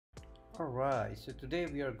Alright, so today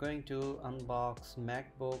we are going to unbox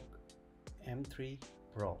MacBook M3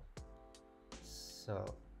 Pro. So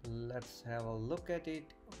let's have a look at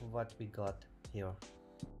it, what we got here.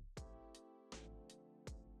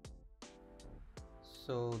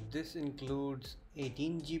 So this includes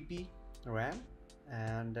 18 GB RAM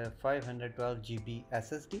and 512 GB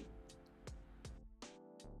SSD.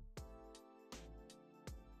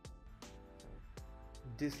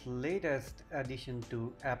 This latest addition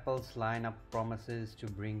to Apple's lineup promises to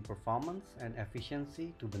bring performance and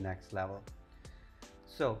efficiency to the next level.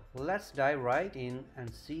 So let's dive right in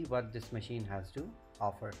and see what this machine has to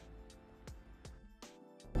offer.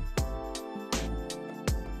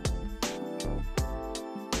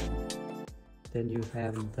 Then you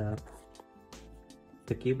have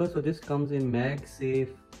the cable. So this comes in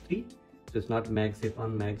MagSafe 3. So it's not MagSafe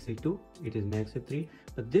 1, MagSafe 2, it is MagSafe 3.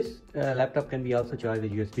 But this laptop can be also charged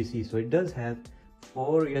with USB-C. So it does have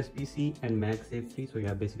 4 USB-C and MagSafe 3. So you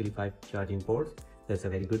have basically 5 charging ports. That's a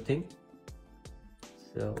very good thing.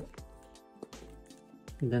 So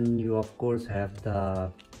then you of course have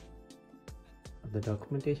the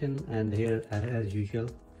documentation, and here as usual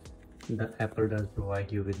the Apple does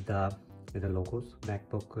provide you with the logos,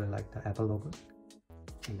 MacBook like the Apple logos.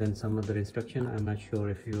 And then some other instruction. I'm not sure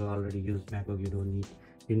if you already used MacBook,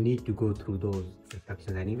 you need to go through those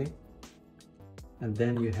instructions anyway. And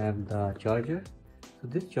then you have the charger. So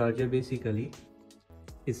this charger basically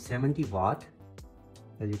is 70 watt,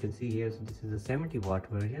 as you can see here. So this is a 70 watt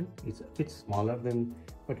version. It's a bit smaller than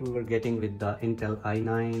what we were getting with the Intel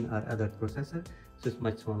i9 or other processor. So it's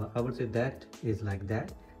much smaller. I would say that is like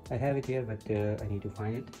that. I have it here, but I need to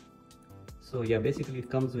find it. So yeah, basically it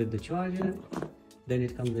comes with the charger. Then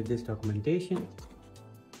it comes with this documentation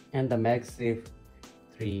and the MagSafe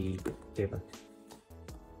 3 cable,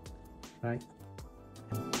 right?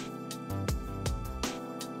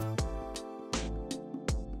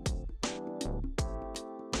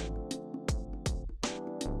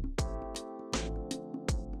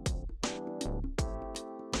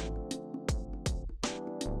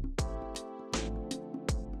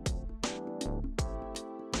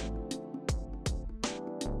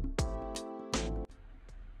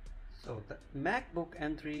 So the MacBook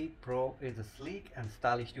M3 Pro is a sleek and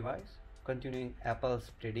stylish device, continuing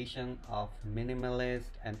Apple's tradition of minimalist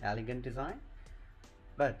and elegant design.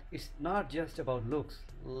 But it's not just about looks.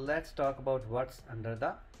 Let's talk about what's under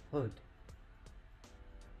the hood.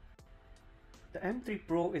 The M3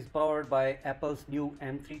 Pro is powered by Apple's new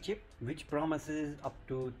M3 chip, which promises up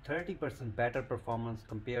to 30% better performance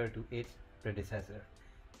compared to its predecessor.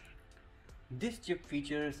 This chip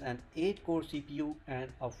features an 8-core CPU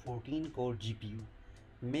and a 14-core GPU,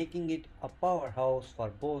 making it a powerhouse for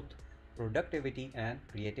both productivity and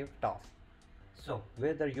creative tasks. So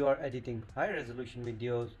whether you are editing high-resolution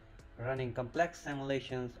videos, running complex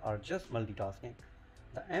simulations, or just multitasking,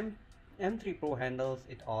 the M3 Pro handles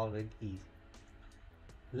it all with ease.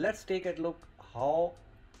 Let's take a look how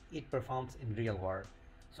it performs in real world.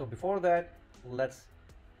 So before that, let's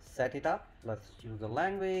set it up. Let's choose the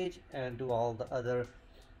language and do all the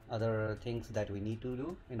other things that we need to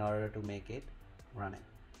do in order to make it running.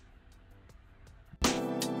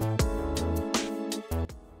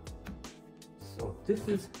 So this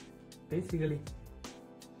is basically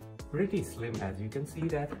pretty slim, as you can see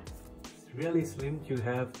that it's really slim. You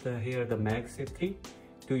have here the MagSafe 3,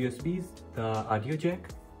 2 USBs, the audio jack,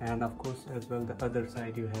 and of course as well the other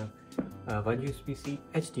side you have 1 USB-C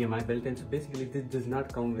HDMI built in. So basically this does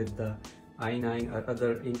not come with the i9 or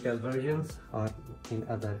other Intel versions, or in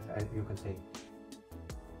other you can say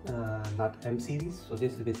not M series. So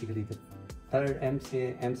this is basically the third M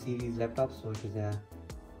series laptop. So it is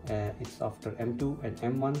it's after M2 and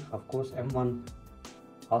M1. Of course M1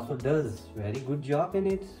 also does very good job in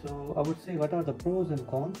it. So I would say, what are the pros and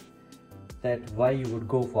cons, that why you would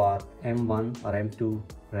go for M1 or M2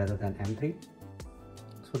 rather than M3.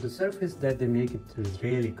 So the surface that they make it is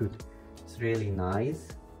really good. It's really nice,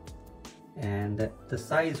 and the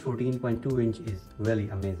size 14.2 inch is really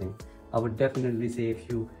amazing. I would definitely say if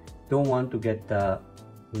you don't want to get the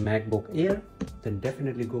MacBook Air, then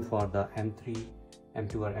definitely go for the M3,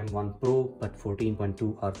 M2 or M1 Pro, but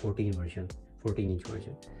 14.2 or 14 inch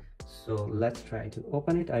version. So let's try to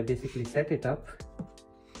open it. I basically set it up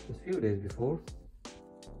a few days before.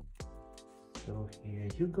 So here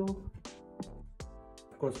you go.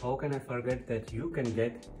 Of course, how can I forget that you can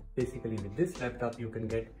get, basically with this laptop you can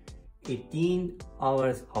get 18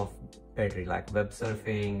 hours of battery, like web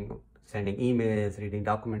surfing, sending emails, reading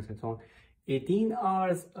documents and so on. 18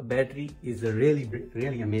 hours battery is a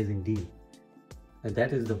really amazing deal. And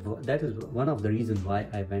that is one of the reasons why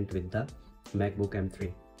I went with the MacBook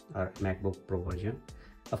M3. or MacBook Pro version.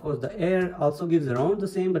 Of course, the Air also gives around the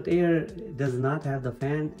same, but Air does not have the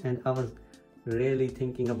fan, and I was really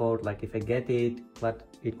thinking about like if I get it, but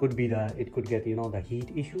it could be it could get, you know, the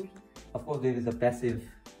heat issues. Of course, there is a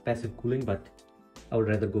passive cooling, but I would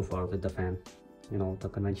rather go for with the fan, you know, the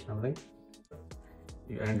conventional way.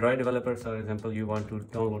 Android developers, for example, you want to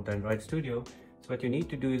download the Android Studio. So what you need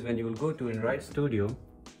to do is when you will go to Android Studio,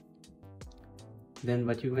 then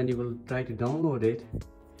when you will try to download it,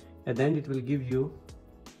 and then it will give you,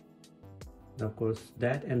 of course,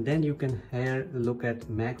 that, and then you can here look at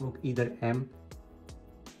MacBook either M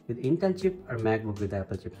with Intel chip or MacBook with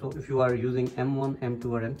Apple chip. So if you are using M1, M2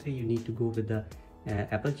 or M3, you need to go with the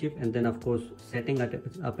Apple chip. And then of course setting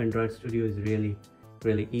up Android Studio is really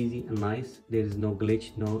easy and nice. There is no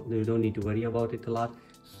glitch, you don't need to worry about it a lot.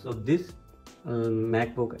 So this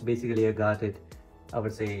MacBook, basically I got it, I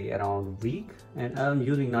would say around a week, and I'm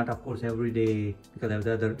using not of course every day because I have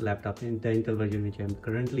the other laptop in the Intel version which I'm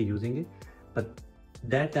currently using it. But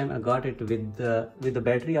that time I got it with the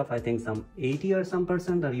battery of I think some 80 or some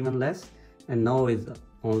percent or even less, and now is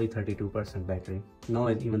only 32% battery. Now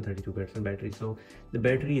is even 32% battery. So the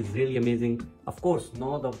battery is really amazing. Of course,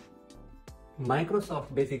 now the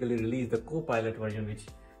Microsoft basically released the Copilot version, which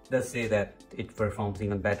does say that it performs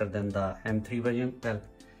even better than the M3 version. Well,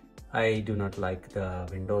 I do not like the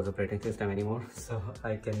Windows operating system anymore, so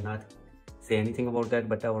I cannot say anything about that,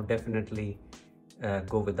 but I would definitely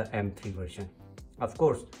go with the M3 version. Of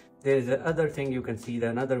course, there is another thing. You can see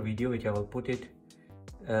another video which I will put it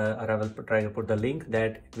or I will try to put the link,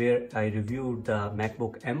 that where I reviewed the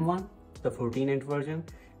MacBook M1, the 14-inch version,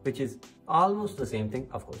 which is almost the same thing.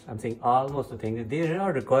 Of course, I'm saying almost the thing. There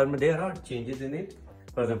are requirements, there are changes in it.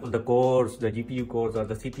 For example, the cores, the GPU cores or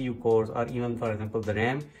the CPU cores, or even for example the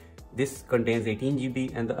RAM. This contains 18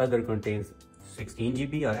 GB and the other contains 16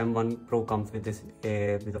 GB, or M1 Pro comes with this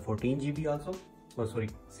with a 14 GB also. Oh, sorry,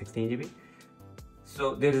 16 GB.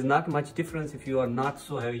 So there is not much difference if you are not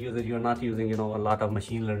so heavy user. You are not using, you know, a lot of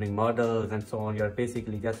machine learning models and so on. You are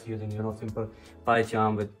basically just using, you know, simple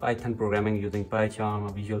PyCharm with Python programming, using PyCharm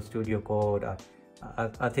or Visual Studio Code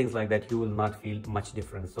or things like that. You will not feel much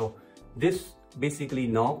difference. So this basically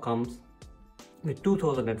now comes with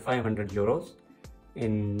 2,500 euros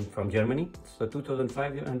from Germany. So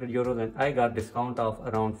 2,500 euros, and I got discount of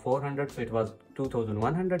around 400, so it was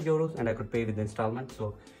 2,100 euros, and I could pay with installment.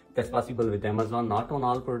 So that's possible with Amazon, not on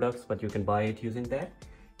all products, but you can buy it using that.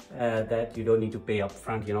 That you don't need to pay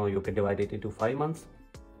upfront, you know, you can divide it into 5 months.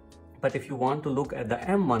 But if you want to look at the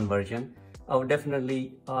M1 version, I would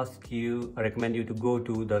definitely recommend you to go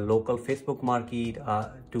to the local Facebook market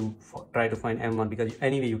to try to find M1, because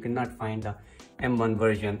anyway you cannot find the M1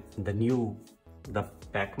 version, the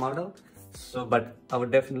pack model. So but I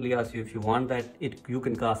would definitely ask you, if you want that, it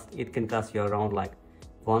can cost you around like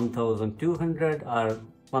 1,200 or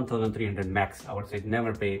 1,300 max. I would say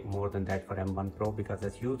never pay more than that for M1 Pro, because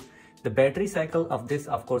that's huge. The battery cycle of this,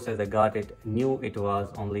 of course, as I got it new, it was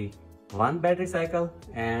only one battery cycle,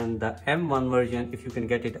 and the M1 version, if you can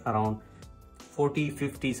get it around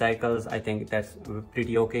 40-50 cycles, I think that's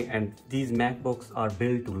pretty okay. And these MacBooks are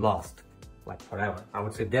built to last like forever. I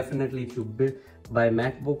would say definitely if you buy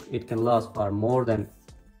MacBook, it can last for more than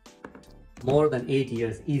 8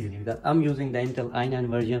 years easily, because I'm using the Intel i9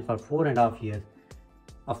 version for 4.5 years.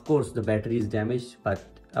 Of course the battery is damaged, but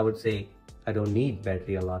I would say I don't need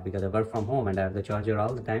battery a lot because I work from home and I have the charger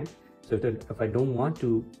all the time. So if I don't want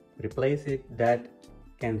to replace it, that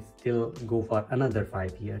can still go for another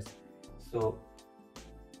 5 years. So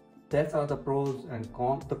that's all the pros and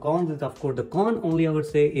cons. The cons is, of course, the con only I would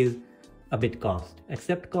say is a bit cost.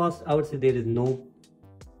 Except cost, I would say there is no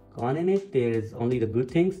con in it. There is only the good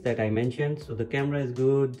things that I mentioned. So the camera is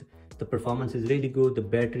good, the performance is really good, the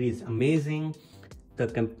battery is amazing, the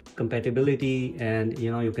compatibility, and you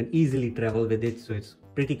know, you can easily travel with it. So it's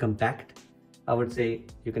pretty compact. I would say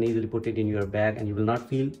you can easily put it in your bag and you will not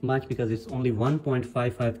feel much, because it's only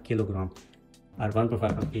 1.55 kilogram or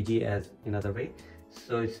 1.55 kg as another way.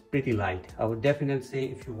 So it's pretty light. I would definitely say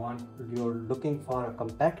if you're looking for a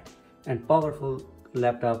compact and powerful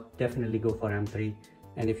laptop, definitely go for M3.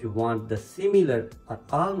 And if you want the similar or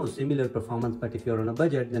almost similar performance, but if you're on a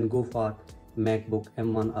budget, then go for MacBook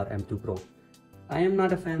M1 or M2 Pro. I am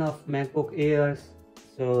not a fan of MacBook Airs,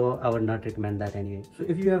 so I would not recommend that anyway. So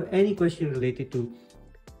if you have any question related to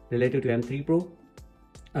M3 Pro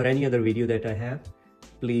or any other video that I have,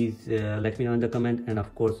 please let me know in the comment. And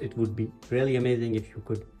of course, it would be really amazing if you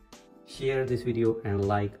could share this video and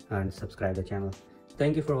like and subscribe the channel.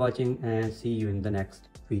 Thank you for watching, and see you in the next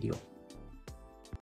video.